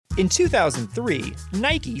In 2003,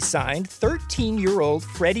 Nike signed 13-year-old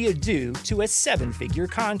Freddie Adu to a 7-figure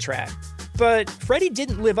contract. But Freddie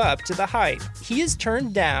didn't live up to the hype. He has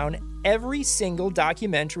turned down every single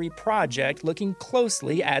documentary project looking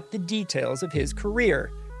closely at the details of his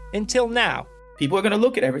career. Until now. People are going to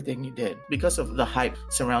look at everything you did because of the hype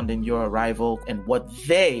surrounding your arrival and what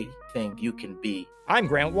they think you can be. I'm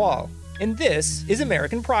Grant Wall, and this is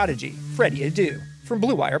American Prodigy, Freddie Adu, from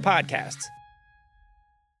Blue Wire Podcasts.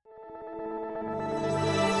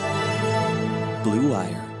 Blue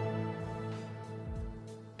Wire.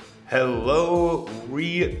 Hello,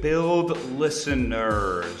 Rebuild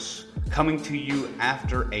listeners. Coming to you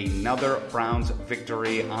after another Browns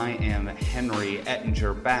victory, I am Henry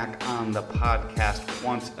Ettinger, back on the podcast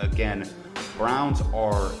once again. Browns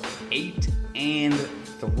are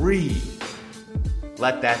 8-3.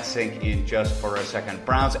 Let that sink in just for a second.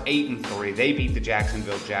 Browns 8-3. They beat the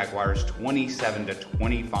Jacksonville Jaguars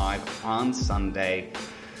 27-25 on Sunday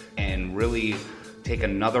and really take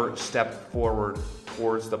another step forward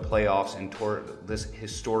towards the playoffs and toward this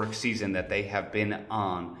historic season that they have been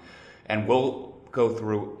on. And we'll go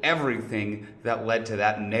through everything that led to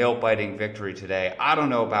that nail-biting victory today. I don't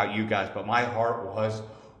know about you guys, but my heart was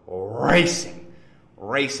racing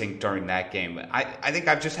during that game. I think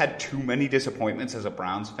I've just had too many disappointments as a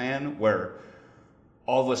Browns fan where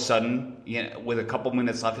all of a sudden, with a couple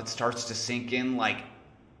minutes left, it starts to sink in like,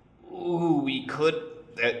 ooh,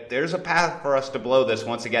 there's a path for us to blow this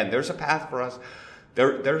once again. There's a path for us.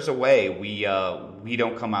 There's a way we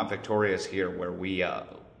don't come out victorious here where we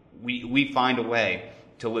find a way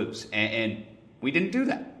to lose, and we didn't do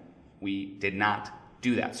that. We did not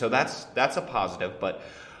do that. So that's a positive. But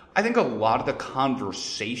I think a lot of the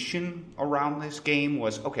conversation around this game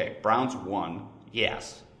was, okay, Browns won,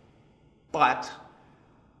 yes, but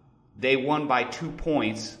they won by 2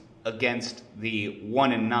 points against the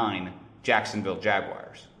 1-9 Jacksonville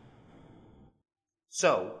Jaguars.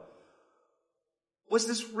 So, was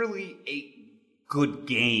this really a good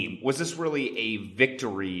game? Was this really a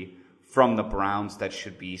victory from the Browns that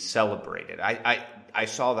should be celebrated? I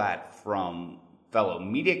saw that from fellow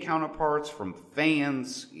media counterparts, from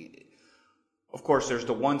fans. Of course, there's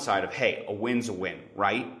the one side of, hey, a win's a win,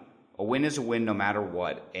 right? A win is a win no matter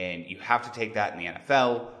what, and you have to take that in the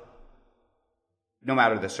NFL no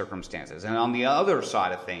matter the circumstances. And on the other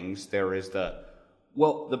side of things, there is the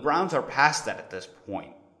Browns are past that at this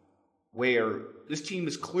point, where this team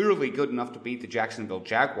is clearly good enough to beat the Jacksonville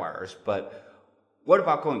Jaguars, but what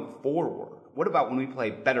about going forward? What about when we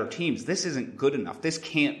play better teams? This isn't good enough. This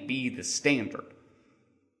can't be the standard.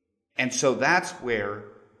 And so that's where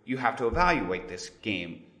you have to evaluate this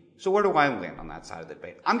game. So where do I land on that side of the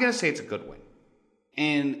debate? I'm going to say it's a good win.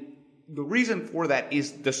 And the reason for that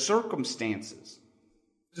is the circumstances.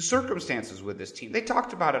 The circumstances with this team. They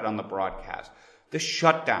talked about it on the broadcast. The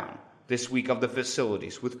shutdown this week of the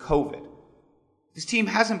facilities with COVID. This team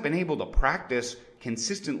hasn't been able to practice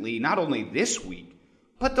consistently, not only this week,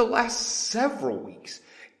 but the last several weeks.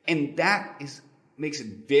 And that makes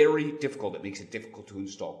it very difficult. It makes it difficult to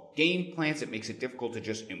install game plans. It makes it difficult to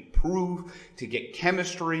just improve, to get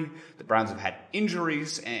chemistry. The Browns have had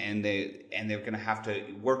injuries, and they're going to have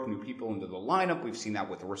to work new people into the lineup. We've seen that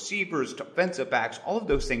with the receivers, defensive backs, all of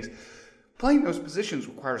those things. Playing those positions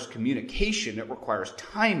requires communication. It requires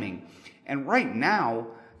timing. And right now,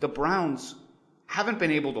 the Browns haven't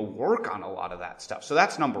been able to work on a lot of that stuff. So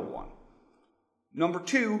that's number one. Number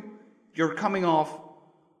two, you're coming off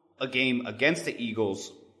a game against the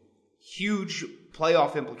Eagles. Huge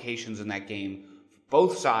playoff implications in that game.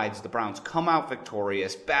 Both sides, the Browns come out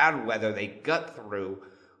victorious. Bad weather, they gut through.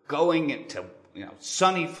 Going into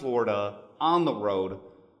sunny Florida on the road.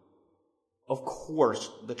 Of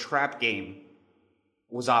course, the trap game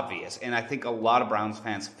was obvious, and I think a lot of Browns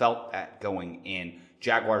fans felt that going in.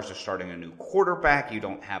 Jaguars are starting a new quarterback. You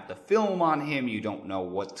don't have the film on him. You don't know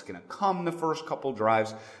what's going to come the first couple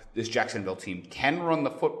drives. This Jacksonville team can run the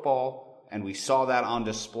football, and we saw that on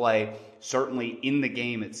display. Certainly in the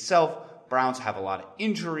game itself, Browns have a lot of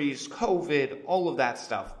injuries, COVID, all of that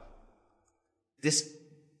stuff. This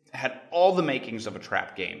had all the makings of a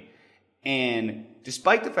trap game. And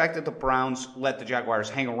despite the fact that the Browns let the Jaguars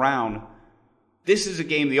hang around, this is a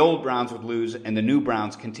game the old Browns would lose and the new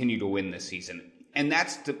Browns continue to win this season. And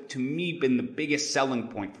that's, to me, been the biggest selling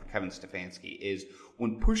point for Kevin Stefanski is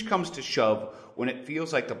when push comes to shove, when it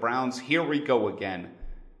feels like the Browns, here we go again,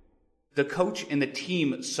 the coach and the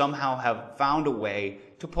team somehow have found a way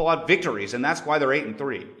to pull out victories, and that's why they're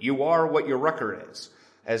 8-3. You are what your record is,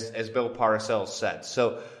 as Bill Parcells said.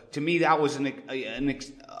 So to me, that was an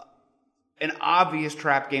obvious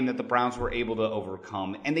trap game that the Browns were able to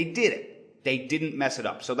overcome, and they did it. They didn't mess it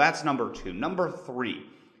up. So that's number 2. Number 3,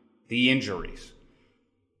 the injuries.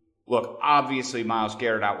 Look, obviously Myles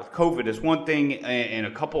Garrett out with COVID is one thing, and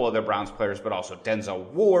a couple other Browns players, but also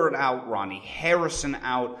Denzel Ward out, Ronnie Harrison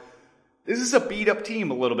out. This is a beat-up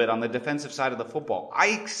team a little bit on the defensive side of the football. I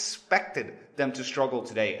expected them to struggle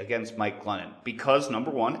today against Mike Glennon because,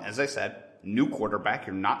 number 1, as I said, new quarterback.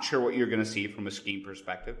 You're not sure what you're going to see from a scheme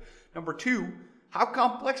perspective. Number 2, how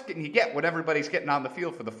complex can you get when everybody's getting on the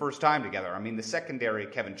field for the first time together? I mean, the secondary,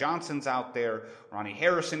 Kevin Johnson's out there. Ronnie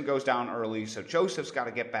Harrison goes down early, so Joseph's got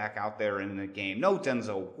to get back out there in the game. No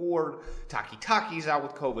Denzel Ward. Taki's out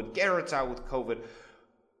with COVID. Garrett's out with COVID.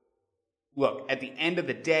 Look, at the end of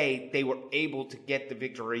the day, they were able to get the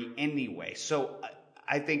victory anyway. So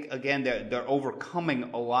I think, again, they're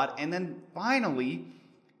overcoming a lot. And then finally,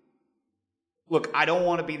 look, I don't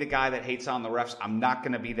want to be the guy that hates on the refs. I'm not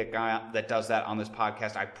going to be the guy that does that on this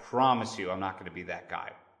podcast. I promise you I'm not going to be that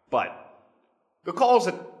guy. But the calls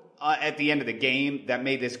at the end of the game that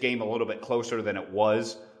made this game a little bit closer than it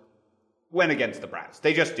was went against the Browns.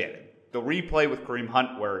 They just did it. The replay with Kareem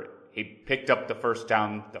Hunt where he picked up the first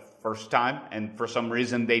down the first time, and for some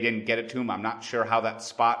reason they didn't get it to him. I'm not sure how that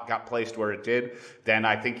spot got placed where it did. Then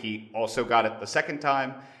I think he also got it the second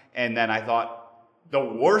time, and then I thought the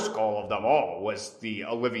worst call of them all was the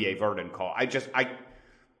Olivier Verdon call. I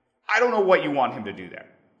don't know what you want him to do there.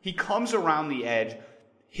 He comes around the edge.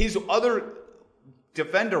 His other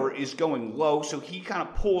defender is going low, so he kind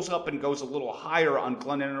of pulls up and goes a little higher on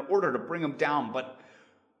Glennon in order to bring him down. But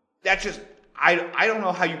that's just, I don't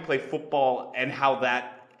know how you play football and how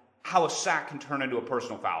a sack can turn into a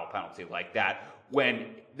personal foul penalty like that when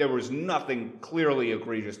there was nothing clearly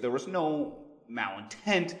egregious. There was no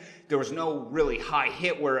malintent. There was no really high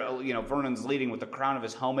hit where, Vernon's leading with the crown of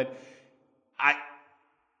his helmet.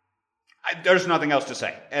 There's nothing else to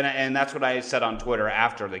say. And that's what I said on Twitter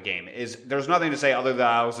after the game, is there's nothing to say other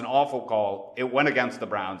than it was an awful call. It went against the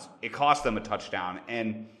Browns. It cost them a touchdown.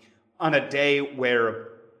 And on a day where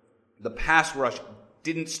the pass rush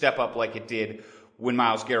didn't step up like it did when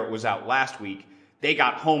Myles Garrett was out last week, they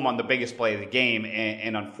got home on the biggest play of the game,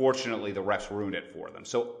 and unfortunately the refs ruined it for them.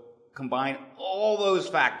 So combine all those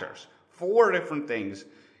factors, 4 different things,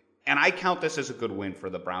 and I count this as a good win for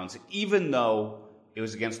the Browns, even though it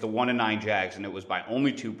was against the 1-9 Jags and it was by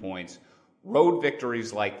only 2 points. Road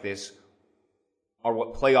victories like this are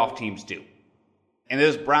what playoff teams do. And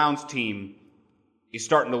this Browns team is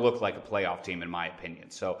starting to look like a playoff team, in my opinion.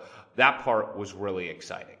 So that part was really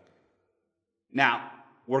exciting. Now,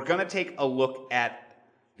 we're going to take a look at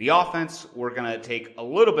the offense. We're going to take a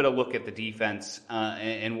little bit of look at the defense,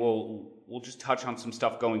 and we'll just touch on some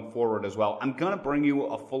stuff going forward as well. I'm going to bring you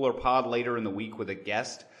a fuller pod later in the week with a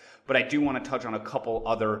guest, but I do want to touch on a couple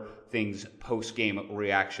other things post-game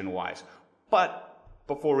reaction-wise. But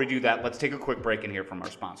before we do that, let's take a quick break and hear from our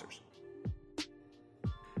sponsors.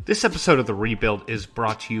 This episode of The Rebuild is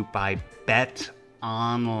brought to you by Bet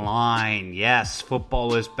Online. Yes,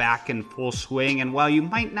 football is back in full swing, and while you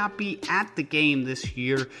might not be at the game this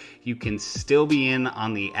year, you can still be in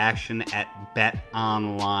on the action at Bet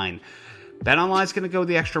Online. Bet Online is going to go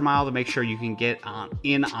the extra mile to make sure you can get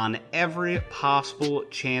in on every possible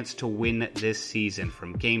chance to win this season.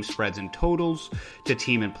 From game spreads and totals to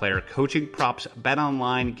team and player coaching props, Bet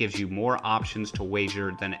Online gives you more options to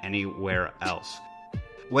wager than anywhere else.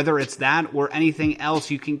 Whether it's that or anything else,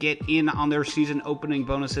 you can get in on their season opening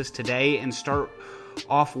bonuses today and start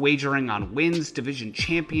off wagering on wins, division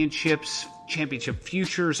championships, championship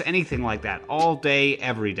futures, anything like that, all day,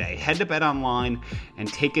 every day. Head to BetOnline and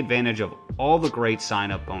take advantage of all the great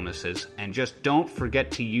sign-up bonuses. And just don't forget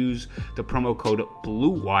to use the promo code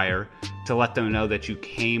BLUEWIRE to let them know that you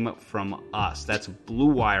came from us. That's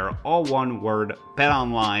BLUEWIRE, all one word.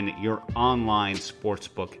 BetOnline, your online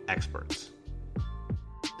sportsbook experts.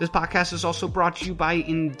 This podcast is also brought to you by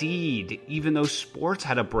Indeed. Even though sports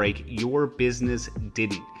had a break, your business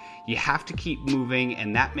didn't. You have to keep moving,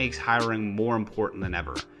 and that makes hiring more important than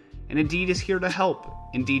ever. And Indeed is here to help.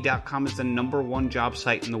 Indeed.com is the #1 job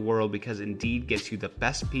site in the world because Indeed gets you the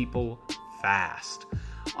best people fast.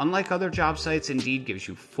 Unlike other job sites, Indeed gives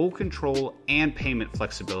you full control and payment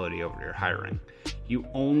flexibility over your hiring. You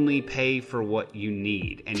only pay for what you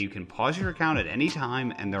need, and you can pause your account at any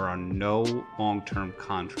time, and there are no long-term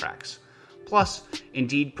contracts. Plus,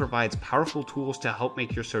 Indeed provides powerful tools to help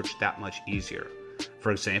make your search that much easier.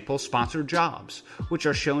 For example, sponsored jobs, which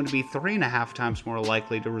are shown to be 3.5 times more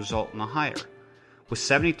likely to result in a hire. With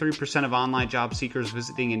 73% of online job seekers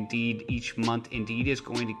visiting Indeed each month, Indeed is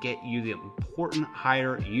going to get you the important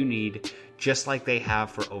hire you need, just like they have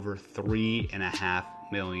for over 3.5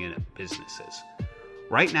 million businesses.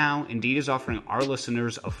 Right now, Indeed is offering our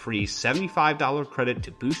listeners a free $75 credit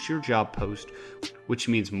to boost your job post, which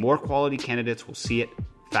means more quality candidates will see it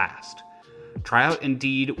fast. Try out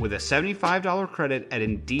Indeed with a $75 credit at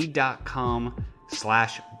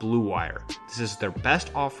Indeed.com/Blue Wire. This is their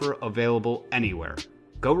best offer available anywhere.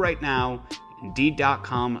 Go right now,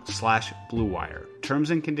 Indeed.com/Blue Wire.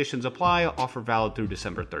 Terms and conditions apply. Offer valid through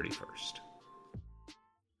December 31st.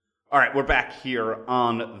 All right, we're back here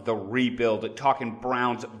on The Rebuild, talking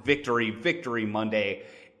Browns victory Monday,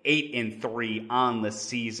 8-3 on the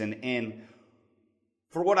season. And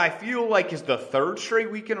for what I feel like is the third straight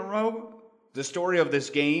week in a row, the story of this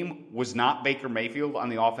game was not Baker Mayfield on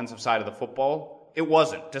the offensive side of the football. It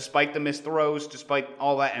wasn't, despite the missed throws, despite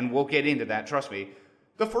all that, and we'll get into that, trust me.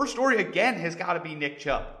 The first story, again, has got to be Nick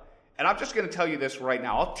Chubb. And I'm just going to tell you this right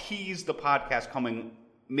now. I'll tease the podcast coming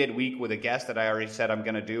midweek with a guest that I already said I'm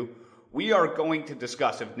going to do. We are going to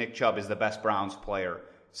discuss if Nick Chubb is the best Browns player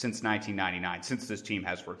since 1999, since this team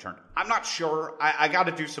has returned. I'm not sure. I got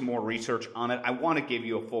to do some more research on it. I want to give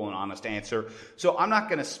you a full and honest answer. So I'm not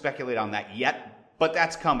going to speculate on that yet, but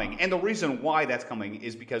that's coming. And the reason why that's coming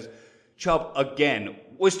is because Chubb, again,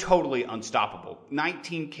 was totally unstoppable.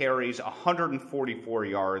 19 carries, 144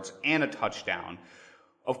 yards, and a touchdown.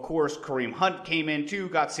 Of course, Kareem Hunt came in too,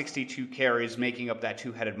 got 62 carries, making up that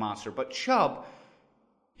two-headed monster. But Chubb,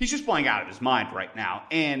 he's just playing out of his mind right now.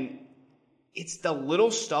 And it's the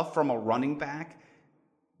little stuff from a running back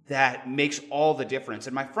that makes all the difference.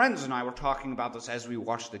 And my friends and I were talking about this as we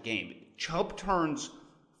watched the game. Chubb turns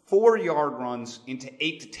 4-yard runs into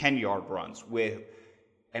 8 to 10-yard runs with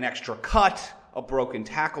an extra cut, a broken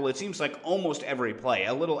tackle. It seems like almost every play,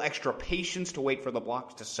 a little extra patience to wait for the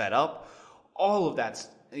blocks to set up. All of that,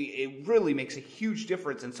 it really makes a huge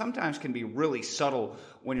difference and sometimes can be really subtle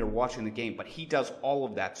when you're watching the game. But he does all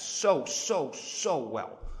of that so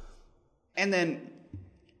well. And then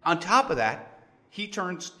on top of that, he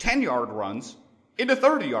turns 10-yard runs into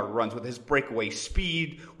 30-yard runs with his breakaway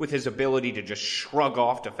speed, with his ability to just shrug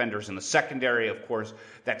off defenders in the secondary. Of course,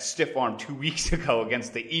 that stiff arm 2 weeks ago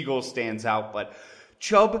against the Eagles stands out. But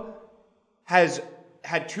Chubb has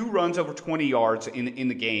had 2 runs over 20 yards in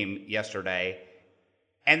the game yesterday,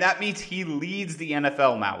 and that means he leads the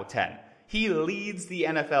NFL now with 10. He leads the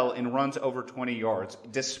NFL in runs over 20 yards,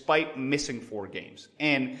 despite missing 4 games.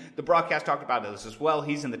 And the broadcast talked about this as well.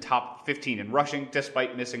 He's in the top 15 in rushing,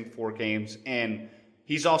 despite missing 4 games. And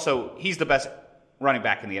he's the best running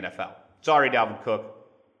back in the NFL. Sorry, Dalvin Cook.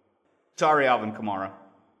 Sorry, Alvin Kamara.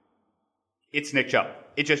 It's Nick Chubb.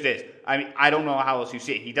 It just is. I mean, I don't know how else you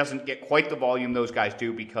see it. He doesn't get quite the volume those guys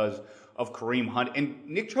do because of Kareem Hunt. And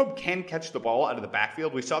Nick Chubb can catch the ball out of the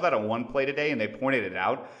backfield. We saw that on one play today, and they pointed it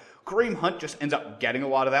out. Kareem Hunt just ends up getting a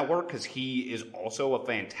lot of that work because he is also a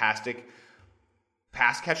fantastic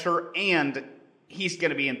pass catcher, and he's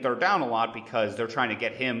going to be in third down a lot because they're trying to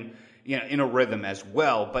get him, in a rhythm as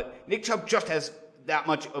well. But Nick Chubb just has that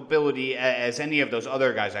much ability as any of those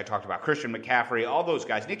other guys I talked about, Christian McCaffrey, all those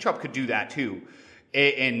guys. Nick Chubb could do that too,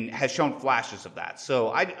 and has shown flashes of that.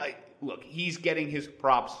 So I look, he's getting his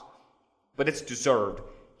props, but it's deserved.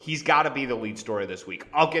 He's got to be the lead story this week.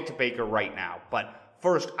 I'll get to Baker right now, but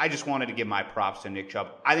first, I just wanted to give my props to Nick Chubb.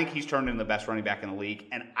 I think he's turned into the best running back in the league,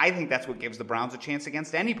 and I think that's what gives the Browns a chance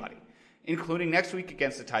against anybody, including next week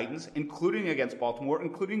against the Titans, including against Baltimore,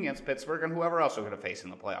 including against Pittsburgh, and whoever else we're going to face in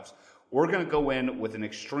the playoffs. We're going to go in with an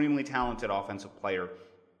extremely talented offensive player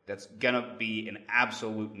that's going to be an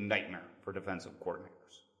absolute nightmare for defensive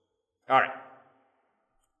coordinators. All right,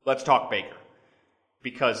 let's talk Baker,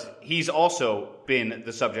 because he's also been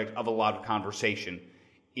the subject of a lot of conversation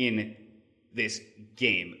in this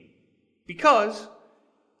game, because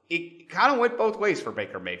it kind of went both ways for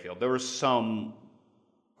Baker Mayfield. There were some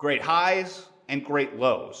great highs and great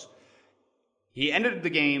lows. He ended the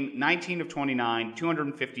game 19 of 29,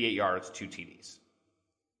 258 yards, 2 TDs.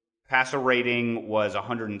 Passer rating was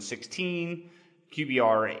 116,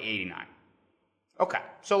 QBR 89. Okay,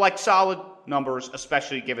 so solid numbers,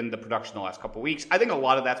 especially given the production the last couple weeks. I think a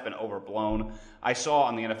lot of that's been overblown. I saw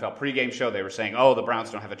on the NFL pregame show they were saying, the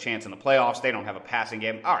Browns don't have a chance in the playoffs. They don't have a passing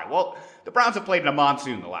game. All right, well, the Browns have played in a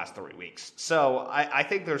monsoon the last 3 weeks. So I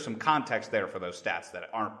think there's some context there for those stats that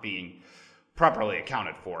aren't being properly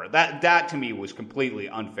accounted for. That to me was completely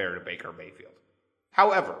unfair to Baker Mayfield.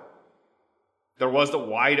 However, there was the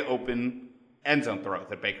wide open end zone throw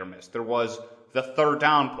that Baker missed. There was the third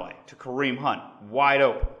down play to Kareem Hunt, wide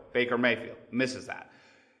open. Baker Mayfield misses that.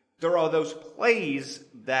 There are those plays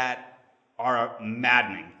that are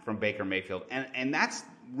maddening from Baker Mayfield. And that's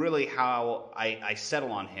really how I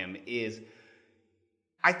settle on him is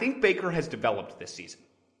I think Baker has developed this season.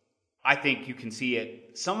 I think you can see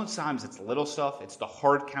it. Sometimes it's little stuff. It's the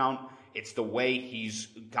hard count. It's the way he's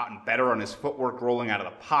gotten better on his footwork rolling out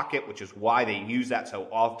of the pocket, which is why they use that so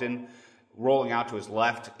often. Rolling out to his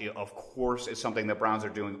left, of course, is something that Browns are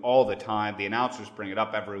doing all the time. The announcers bring it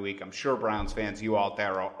up every week. I'm sure Browns fans, you out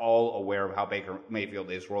there, are all aware of how Baker Mayfield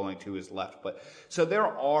is rolling to his left. But so there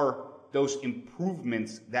are those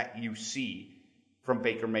improvements that you see from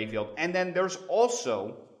Baker Mayfield. And then there's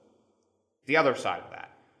also the other side of that.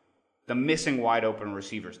 The missing wide open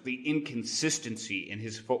receivers, the inconsistency in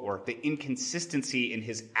his footwork, the inconsistency in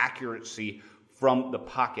his accuracy from the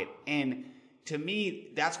pocket. And to me,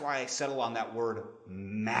 that's why I settle on that word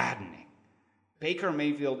maddening. Baker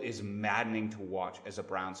Mayfield is maddening to watch as a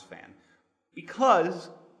Browns fan because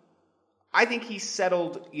I think he's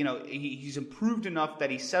settled, he's improved enough that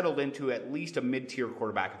he's settled into at least a mid-tier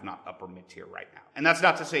quarterback, if not upper mid-tier right now. And that's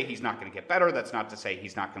not to say he's not going to get better. That's not to say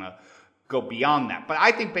he's not going to go beyond that. But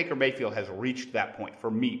I think Baker Mayfield has reached that point for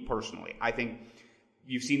me personally. I think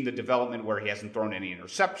you've seen the development where he hasn't thrown any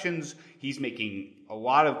interceptions. He's making a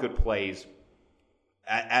lot of good plays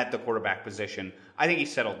at the quarterback position. I think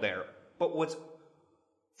he's settled there. But what's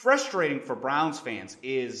frustrating for Browns fans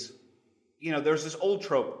is, there's this old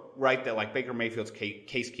trope, right, that like Baker Mayfield's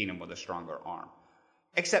Case Keenum with a stronger arm.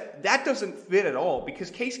 Except that doesn't fit at all because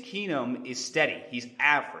Case Keenum is steady. He's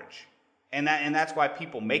average. And that's why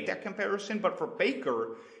people make that comparison. But for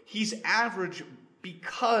Baker, he's average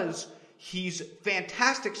because he's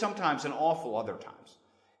fantastic sometimes and awful other times.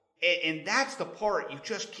 And that's the part you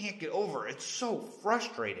just can't get over. It's so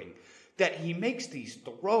frustrating that he makes these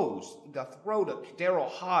throws. The throw to Darryl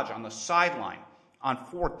Hodge on the sideline on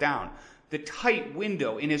 4th down. The tight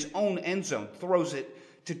window in his own end zone, throws it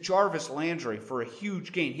to Jarvis Landry for a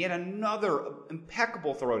huge gain. He had another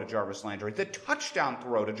impeccable throw to Jarvis Landry. The touchdown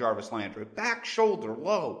throw to Jarvis Landry. Back shoulder,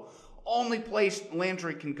 low. Only place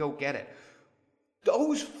Landry can go get it.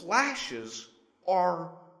 Those flashes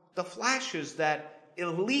are the flashes that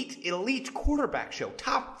elite quarterbacks show.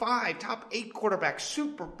 Top 5, top 8 quarterbacks,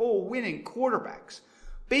 Super Bowl winning quarterbacks.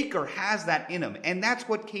 Baker has that in him, and that's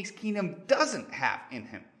what Case Keenum doesn't have in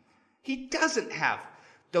him. He doesn't have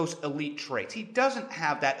those elite traits. He doesn't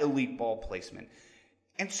have that elite ball placement.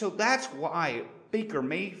 And so that's why Baker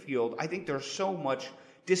Mayfield, I think there's so much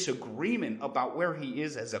disagreement about where he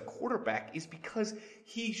is as a quarterback, is because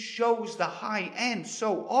he shows the high end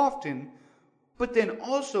so often, but then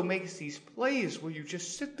also makes these plays where you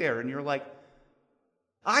just sit there and you're like,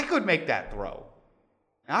 I could make that throw.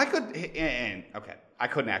 I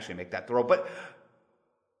couldn't actually make that throw, but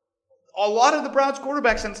a lot of the Browns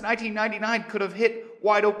quarterbacks since 1999 could have hit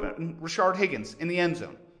wide open Rashard Higgins in the end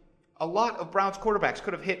zone. A lot of Browns quarterbacks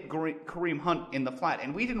could have hit Kareem Hunt in the flat,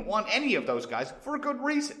 and we didn't want any of those guys for a good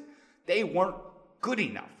reason. They weren't good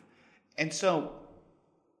enough. And so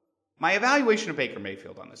my evaluation of Baker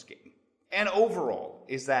Mayfield on this game and overall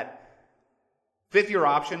is that 5th-year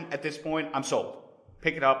option at this point, I'm sold.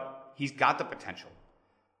 Pick it up. He's got the potential.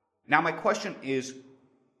 Now my question is,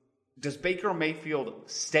 does Baker Mayfield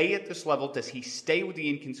stay at this level? Does he stay with the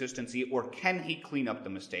inconsistency, or can he clean up the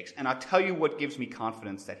mistakes? And I'll tell you what gives me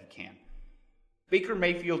confidence that he can. Baker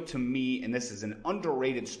Mayfield, to me, and this is an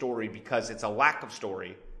underrated story because it's a lack of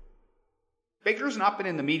story, Baker's not been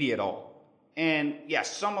in the media at all. And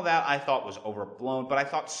yes, some of that I thought was overblown, but I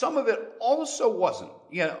thought some of it also wasn't.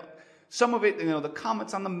 Some of it, the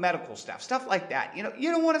comments on the medical staff, stuff like that.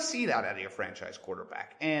 You don't want to see that out of your franchise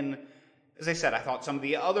quarterback. And as I said, I thought some of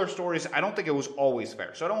the other stories, I don't think it was always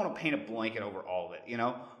fair. So I don't want to paint a blanket over all of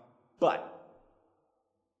it, But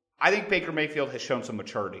I think Baker Mayfield has shown some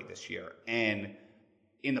maturity this year. And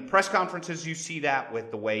in the press conferences, you see that with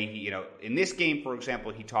the way he, in this game, for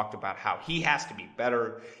example, he talked about how he has to be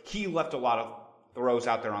better. He left a lot of throws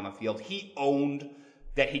out there on the field. He owned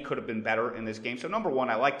that he could have been better in this game. So number one,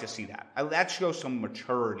 I like to see that. That shows some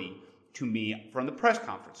maturity to me from the press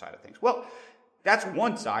conference side of things. Well, that's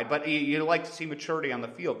one side, but you like to see maturity on the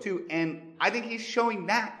field too. And I think he's showing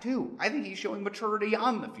that too. I think he's showing maturity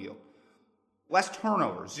on the field. Less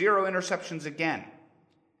turnovers, 0 interceptions again.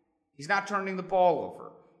 He's not turning the ball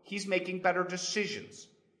over. He's making better decisions.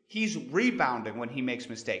 He's rebounding when he makes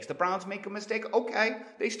mistakes. The Browns make a mistake, okay.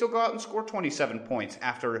 They still go out and score 27 points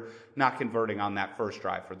after not converting on that first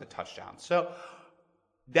drive for the touchdown. So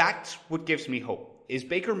that's what gives me hope, is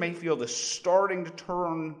Baker Mayfield is starting to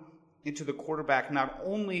turn into the quarterback, not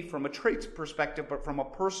only from a traits perspective, but from a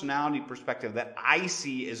personality perspective that I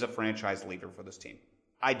see as a franchise leader for this team.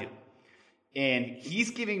 I do. And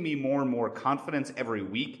he's giving me more and more confidence every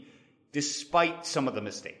week, despite some of the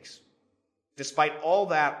mistakes. despite all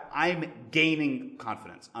that, I'm gaining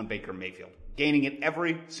confidence on Baker Mayfield, gaining it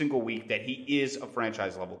every single week that he is a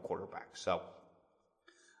franchise-level quarterback. So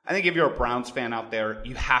I think if you're a Browns fan out there,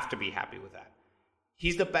 you have to be happy with that.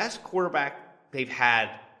 He's the best quarterback they've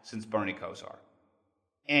had since Bernie Kosar.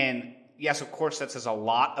 And yes, of course, that says a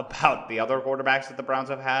lot about the other quarterbacks that the Browns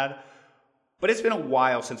have had. But it's been a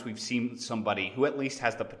while since we've seen somebody who at least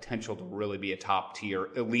has the potential to really be a top-tier,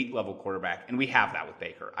 elite-level quarterback. And we have that with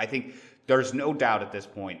Baker. I think there's no doubt at this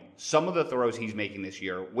point, some of the throws he's making this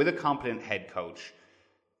year with a competent head coach,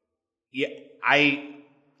 yeah, I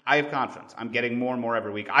have confidence. I'm getting more and more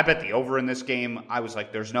every week. I bet the over in this game. I was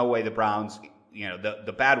like, there's no way the Browns,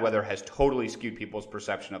 the bad weather has totally skewed people's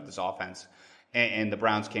perception of this offense. And the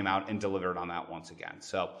Browns came out and delivered on that once again.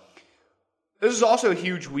 So this is also a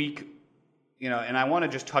huge week, and I want to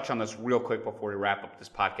just touch on this real quick before we wrap up this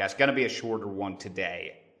podcast. Going to be a shorter one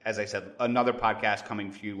today. As I said, another podcast coming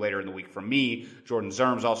for you later in the week from me. Jordan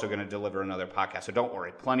Zerm's also going to deliver another podcast. So don't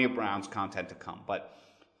worry, plenty of Browns content to come. But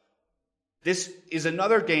this is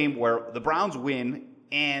another game where the Browns win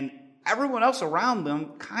and everyone else around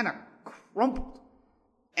them kind of crumbled.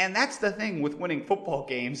 And that's the thing with winning football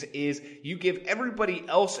games is you give everybody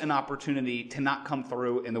else an opportunity to not come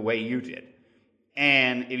through in the way you did.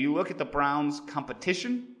 And if you look at the Browns'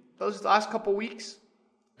 competition those last couple weeks,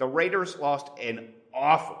 the Raiders lost an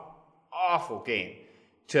awful game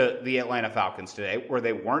to the Atlanta Falcons today where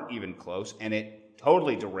they weren't even close, and it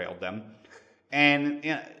totally derailed them.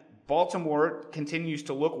 And Baltimore continues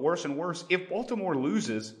to look worse and worse. If Baltimore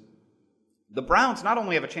loses, the Browns not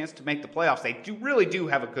only have a chance to make the playoffs, they really do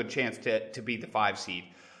have a good chance to be the 5 seed,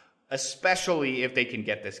 especially if they can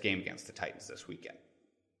get this game against the Titans this weekend.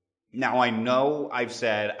 Now, I know I've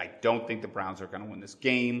said I don't think the Browns are going to win this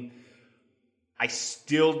game. I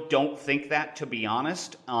still don't think that, to be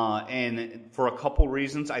honest, and for a couple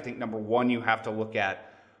reasons. I think, number one, you have to look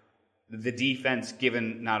at the defense,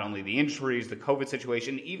 given not only the injuries, the COVID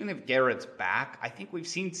situation, even if Garrett's back. I think we've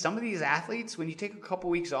seen some of these athletes, when you take a couple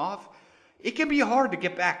weeks off, it can be hard to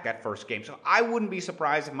get back that first game. So I wouldn't be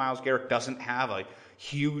surprised if Myles Garrett doesn't have a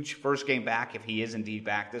huge first game back if he is indeed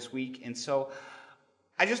back this week. And so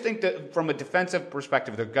I just think that from a defensive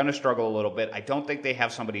perspective, they're going to struggle a little bit. I don't think they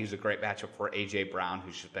have somebody who's a great matchup for A.J. Brown,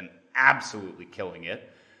 who's just been absolutely killing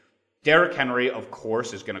it. Derrick Henry, of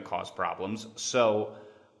course, is going to cause problems. So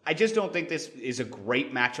I just don't think this is a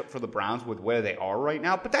great matchup for the Browns with where they are right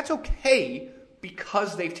now. But that's okay,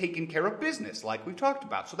 because they've taken care of business, like we've talked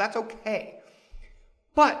about. So that's okay.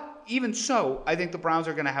 But even so, I think the Browns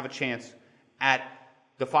are going to have a chance at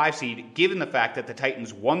the 5 seed, given the fact that the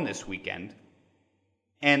Titans won this weekend,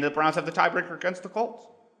 and the Browns have the tiebreaker against the Colts.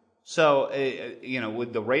 So,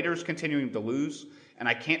 with the Raiders continuing to lose, and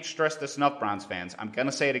I can't stress this enough, Browns fans, I'm going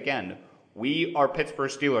to say it again, we are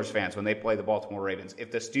Pittsburgh Steelers fans when they play the Baltimore Ravens.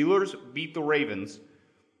 If the Steelers beat the Ravens,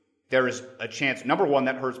 there is a chance, number one,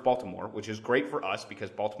 that hurts Baltimore, which is great for us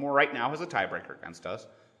because Baltimore right now has a tiebreaker against us.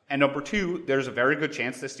 And number two, there's a very good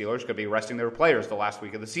chance the Steelers could be resting their players the last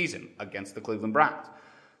week of the season against the Cleveland Browns.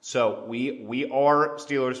 So we are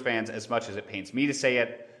Steelers fans as much as it pains me to say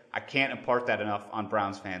it. I can't impart that enough on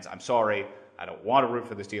Browns fans. I'm sorry. I don't want to root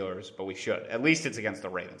for the Steelers, but we should. At least it's against the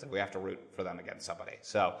Ravens, and we have to root for them against somebody.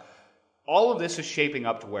 So all of this is shaping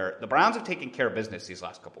up to where the Browns have taken care of business these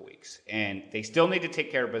last couple weeks, and they still need to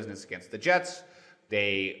take care of business against the Jets.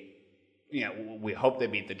 We hope they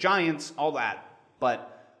beat the Giants, all that.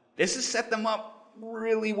 But this has set them up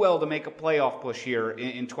really well to make a playoff push here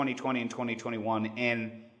in 2020 and 2021.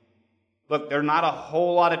 And look, there are not a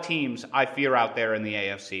whole lot of teams I fear out there in the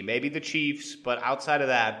AFC. Maybe the Chiefs, but outside of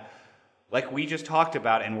that, like we just talked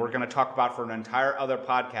about, and we're going to talk about for an entire other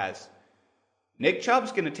podcast, Nick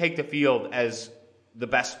Chubb's going to take the field as the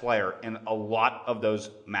best player in a lot of those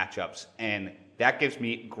matchups. And that gives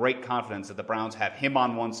me great confidence that the Browns have him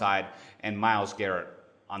on one side and Myles Garrett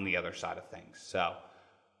on the other side of things. So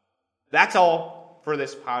that's all for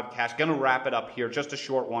this podcast. Going to wrap it up here. Just a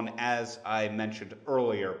short one, as I mentioned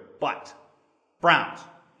earlier. But Browns,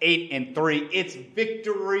 8-3. It's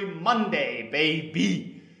Victory Monday,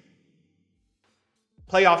 baby.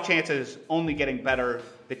 Playoff chances only getting better.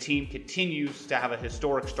 The team continues to have a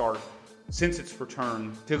historic start since its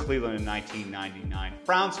return to Cleveland in 1999.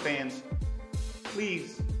 Browns fans,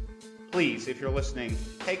 please, if you're listening,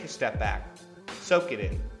 take a step back. Soak it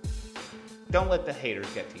in. Don't let the haters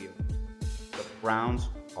get to you. The Browns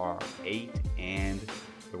are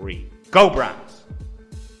 8-3. Go Browns!